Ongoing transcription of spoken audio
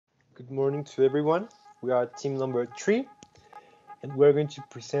Good morning to everyone. We are team number 3 and we're going to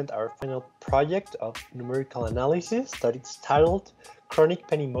present our final project of numerical analysis that is titled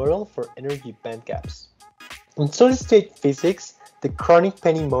Kronig-Penney model for energy band gaps. In solid-state physics, the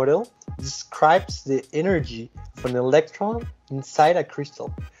Kronig-Penney model describes the energy of an electron inside a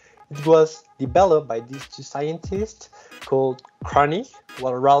crystal. It was developed by these two scientists called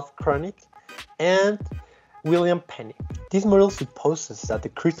Ralph Kronig and William Penney. This model supposes that the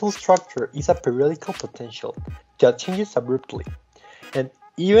crystal structure is a periodical potential that changes abruptly. And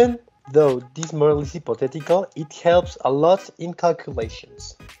even though this model is hypothetical, it helps a lot in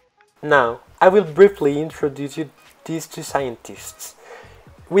calculations. Now, I will briefly introduce you these two scientists.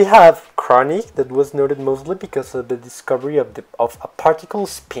 We have Kronig, that was noted mostly because of the discovery of a particle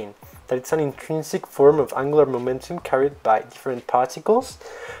spin, that it's an intrinsic form of angular momentum carried by different particles.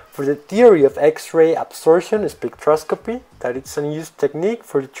 For the theory of X-ray absorption spectroscopy, that it's a used technique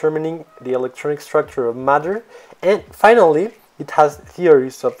for determining the electronic structure of matter. And finally, it has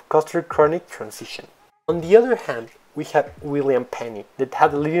theories of Koster-Kronig transition. On the other hand, we have William Penney, that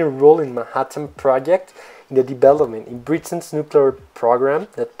had a leading role in Manhattan Project in the development in Britain's nuclear program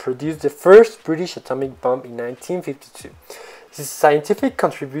that produced the first British atomic bomb in 1952. His scientific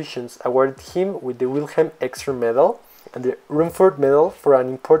contributions awarded him with the Wilhelm Exner Medal and the Rumford Medal for an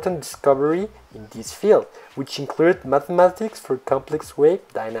important discovery in this field, which included mathematics for complex wave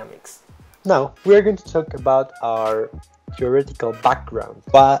dynamics. Now, we are going to talk about our theoretical background.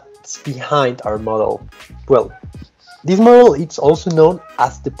 What's behind our model? Well, this model is also known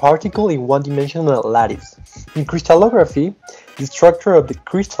as the particle in one-dimensional lattice. In crystallography, the structure of the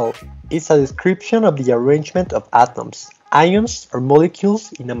crystal is a description of the arrangement of atoms, ions, or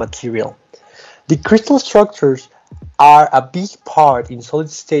molecules in a material. The crystal structures are a big part in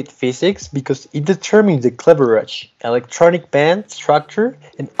solid-state physics because it determines the cleavage, electronic band structure,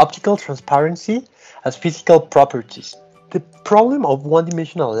 and optical transparency as physical properties. The problem of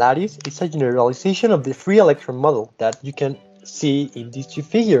one-dimensional lattice is a generalization of the free electron model that you can see in these two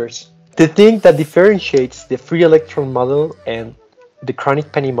figures. The thing that differentiates the free electron model and the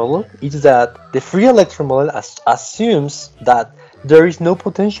Kronig-Penney model is that the free electron model assumes that there is no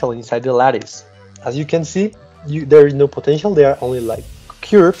potential inside the lattice. As you can see, there is no potential, they are only like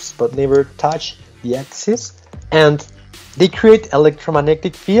curves but never touch the axis, and they create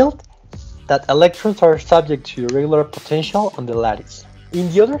electromagnetic field that electrons are subject to regular potential on the lattice.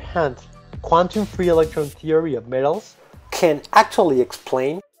 On the other hand, quantum free electron theory of metals can actually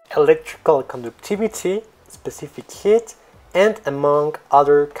explain electrical conductivity, specific heat, and among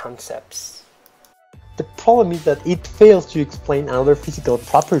other concepts. The problem is that it fails to explain other physical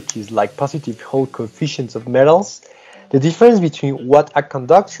properties like positive Hall coefficients of metals, the difference between what a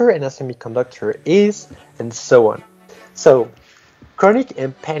conductor and a semiconductor is, and so on. So, Kronig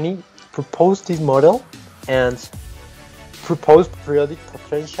and Penney proposed this model and proposed periodic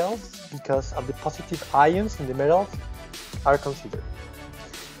potentials because of the positive ions in the metals are considered.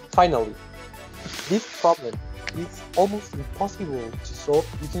 Finally, this problem is almost impossible to solve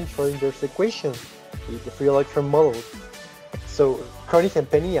using Schrödinger's equation with the free electron model. So Kronig and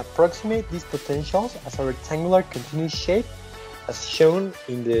Penney approximate these potentials as a rectangular continuous shape as shown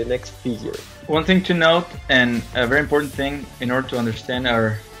in the next figure. One thing to note, and a very important thing in order to understand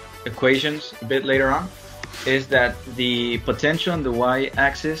our equations a bit later on, is that the potential on the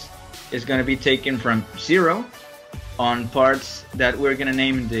y-axis is going to be taken from 0 on parts that we're going to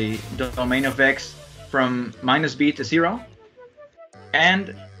name the domain of x from -b to 0,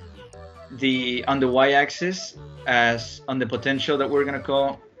 and on the y-axis as on the potential that we're going to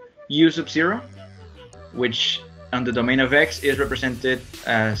call u sub 0, which on the domain of x is represented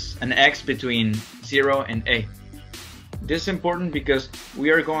as an x between 0 and a. This is important because we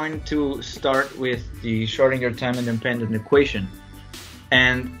are going to start with the Schrödinger time-independent equation,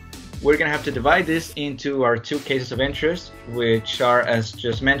 and we're going to have to divide this into our two cases of interest, which are, as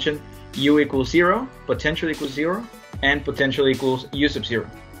just mentioned, u equals 0, potential equals 0, and potential equals u sub 0.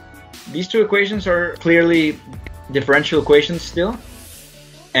 These two equations are clearly differential equations still,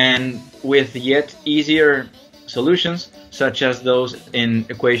 and with yet easier solutions, such as those in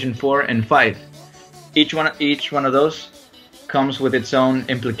equation 4 and 5. Each one of those comes with its own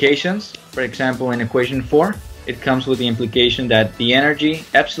implications. For example, in equation 4, it comes with the implication that the energy,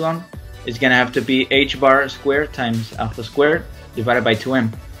 epsilon, is going to have to be h bar squared times alpha squared divided by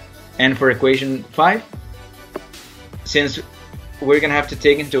 2m. And for equation 5, since we're going to have to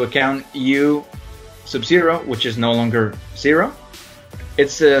take into account u sub 0, which is no longer 0,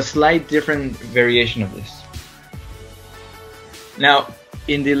 it's a slight different variation of this. Now,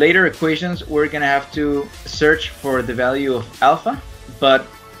 in the later equations, we're going to have to search for the value of alpha, but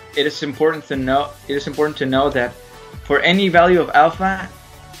it is important to know that for any value of alpha,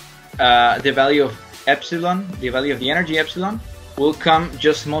 the value of epsilon, the value of the energy epsilon, will come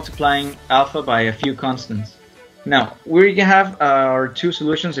just multiplying alpha by a few constants. Now we have our two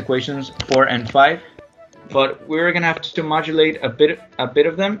solutions, equations 4 and 5, but we're gonna have to modulate a bit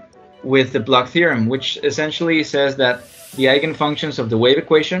of them with the Bloch theorem, which essentially says that the eigenfunctions of the wave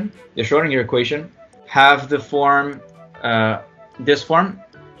equation, the Schrodinger equation, have the form, this form,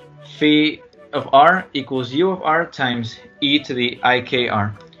 phi of r equals u of r times e to the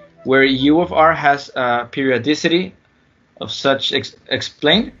ikr, where u of r has a periodicity of such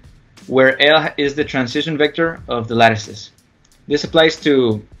explained, where L is the transition vector of the lattices. This applies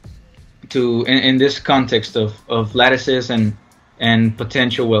to in this context of lattices and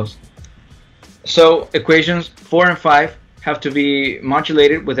potential wells. So equations 4 and 5 have to be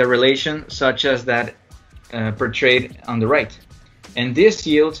modulated with a relation such as that portrayed on the right. And this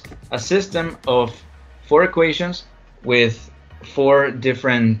yields a system of 4 equations with 4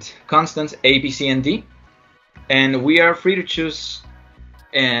 different constants, A, B, C, and D. And we are free to choose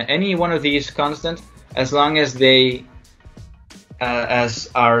any one of these constants as long as they, as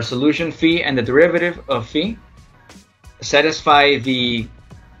our solution phi and the derivative of phi, satisfy the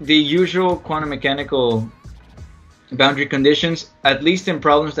usual quantum mechanical boundary conditions, at least in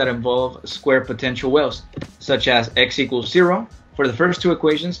problems that involve square potential wells, such as x equals 0 for the first 2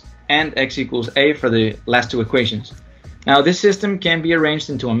 equations and x equals a for the last 2 equations. Now this system can be arranged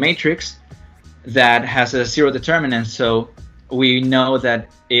into a matrix that has a 0 determinant, so we know that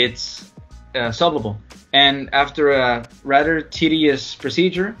it's solvable. And after a rather tedious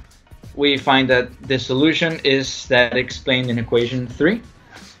procedure, we find that the solution is that explained in equation 3.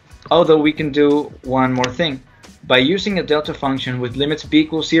 Although we can do one more thing. By using a delta function with limits b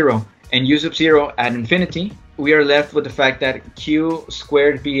equals 0 and u sub 0 at infinity, we are left with the fact that q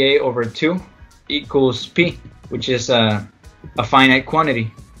squared ba over 2 equals p, which is a finite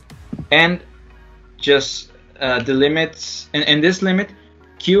quantity. And just the limits, in this limit,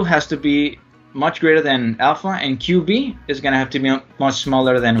 q has to be much greater than alpha, and qb is going to have to be much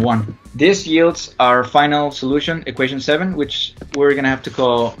smaller than 1. This yields our final solution, equation 7, which we're going to have to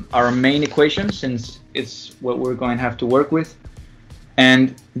call our main equation since it's what we're going to have to work with.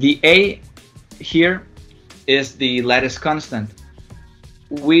 And the a here is the lattice constant.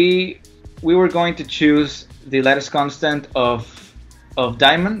 We were going to choose the lattice constant of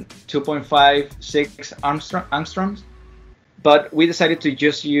diamond, 2.56 angstroms. But we decided to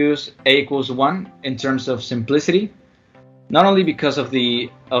just use a equals 1 in terms of simplicity, not only because of the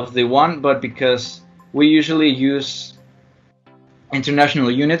 1, but because we usually use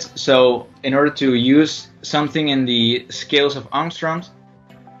international units. So in order to use something in the scales of angstroms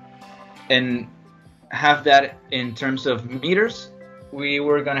and have that in terms of meters, we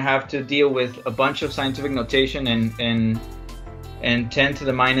were going to have to deal with a bunch of scientific notation and 10 to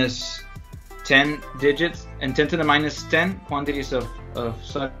the minus 10 digits and 10 to the minus 10 quantities of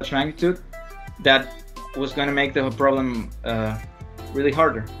such magnitude. That was going to make the problem really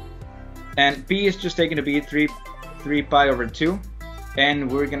harder. And p is just taken to be 3 pi over 2,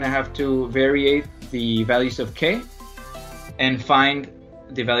 and we're going to have to variate the values of k and find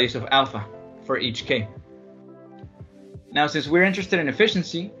the values of alpha for each k. Now, since we're interested in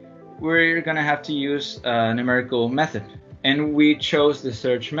efficiency, we're going to have to use a numerical method, and we chose the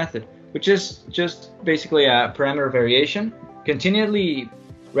search method, which is just basically a parameter variation continually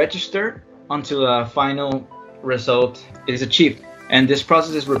registered until a final result is achieved. And this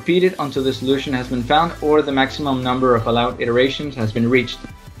process is repeated until the solution has been found or the maximum number of allowed iterations has been reached.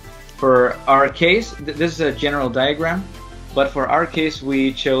 For our case, this is a general diagram, but for our case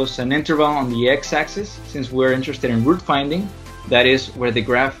we chose an interval on the x-axis since we're interested in root finding, that is where the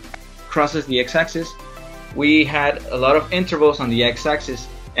graph crosses the x-axis. We had a lot of intervals on the x-axis,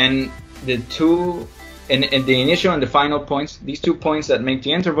 and the initial and the final points, these 2 points that make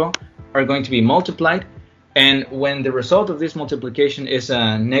the interval, are going to be multiplied. And when the result of this multiplication is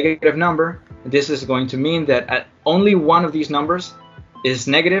a negative number, this is going to mean that only one of these numbers is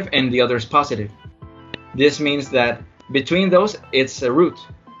negative and the other is positive. This means that between those, it's a root.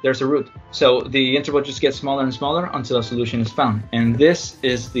 There's a root. So the interval just gets smaller and smaller until a solution is found. And this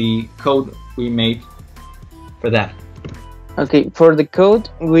is the code we made for that. Okay, for the code,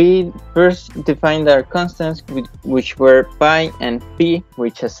 we first defined our constants, which were pi and p,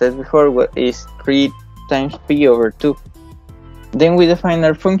 which, as said before, is 3 times p over 2. Then we defined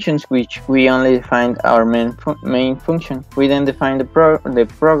our functions, which we only defined our main function. We then defined the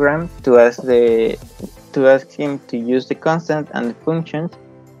program to ask him to use the constant and the functions.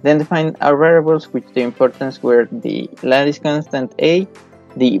 Then defined our variables, which the importance were the lattice constant a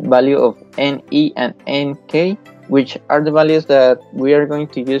the value of Ne and Nk, which are the values that we are going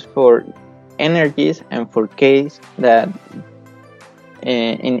to use for energies and for Ks that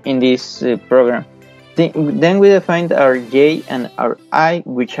in this program. Then we defined our J and our I,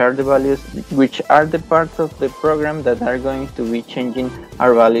 which are the values, which are the parts of the program that are going to be changing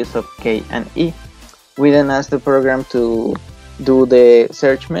our values of K and E. We then asked the program to do the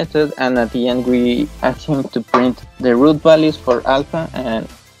search method, and at the end we asked him to print the root values for alpha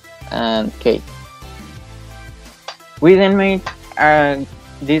and K. We then made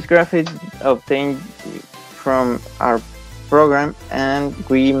this graphic obtained from our program, and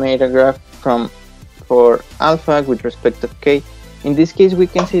we made a graph for alpha with respect of K. In this case, we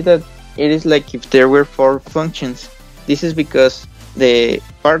can see that it is like if there were 4 functions. This is because the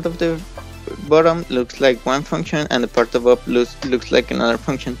part of the bottom looks like one function and the part of up looks like another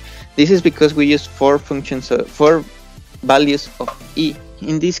function. This is because we use 4 functions, 4 values of E.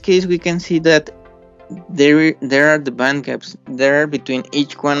 In this case, we can see that there are the band gaps there between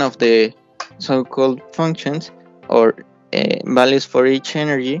each one of the so-called functions or values for each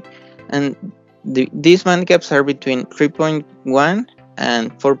energy, and these band gaps are between 3.1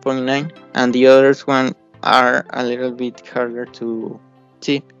 and 4.9, and the others one are a little bit harder to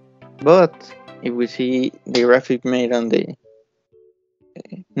see. But if we see the graphic made on the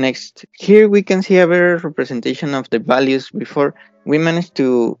next, here we can see a better representation of the values. Before, we managed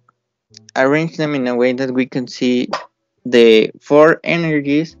to arrange them in a way that we can see the 4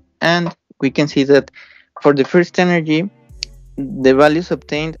 energies, and we can see that for the first energy, the values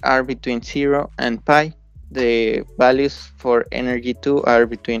obtained are between 0 and pi. The values for energy 2 are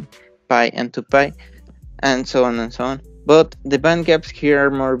between pi and 2 pi, and so on and so on. But the band gaps here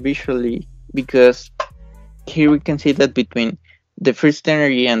are more visually, because here we can see that between the first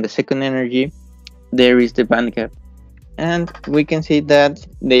energy and the second energy, there is the band gap. And we can see that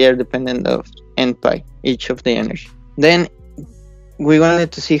they are dependent of n pi, each of the energy. Then we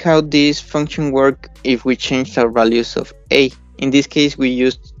wanted to see how this function work if we changed our values of A. In this case, we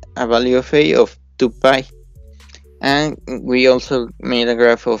used a value of A of 2 pi. And we also made a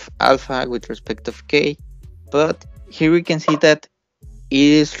graph of alpha with respect of K. But here we can see that it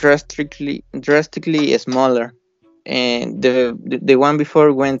is drastically smaller. And the one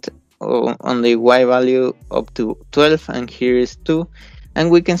before went on the Y value up to 12, and here is 2. And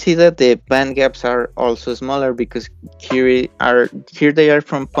we can see that the band gaps are also smaller, because here they are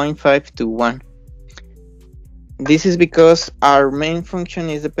from 0.5 to 1. This is because our main function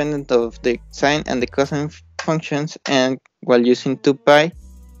is dependent of the sine and the cosine functions, and while using 2 pi,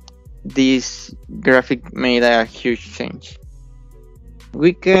 this graphic made a huge change.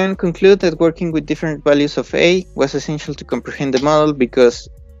 We can conclude that working with different values of A was essential to comprehend the model, because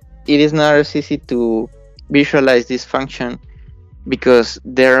it is not as easy to visualize this function because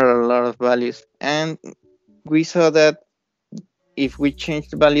there are a lot of values, and we saw that if we change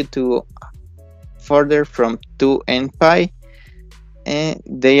the value to further from 2 n pi,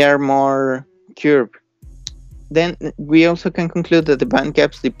 they are more curved. Then we also can conclude that the band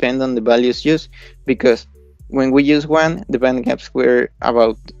gaps depend on the values used, because when we use 1, the band gaps were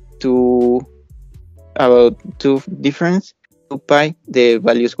about 2 difference. 2 pi, the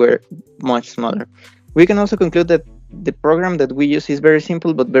values were much smaller. We can also conclude that the program that we use is very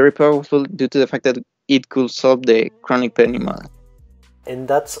simple but very powerful, due to the fact that it could solve the Kronig-Penney model. And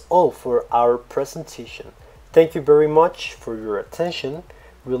that's all for our presentation. Thank you very much for your attention.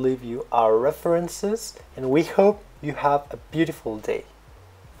 We'll leave you our references, and we hope you have a beautiful day.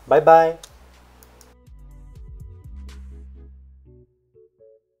 Bye bye.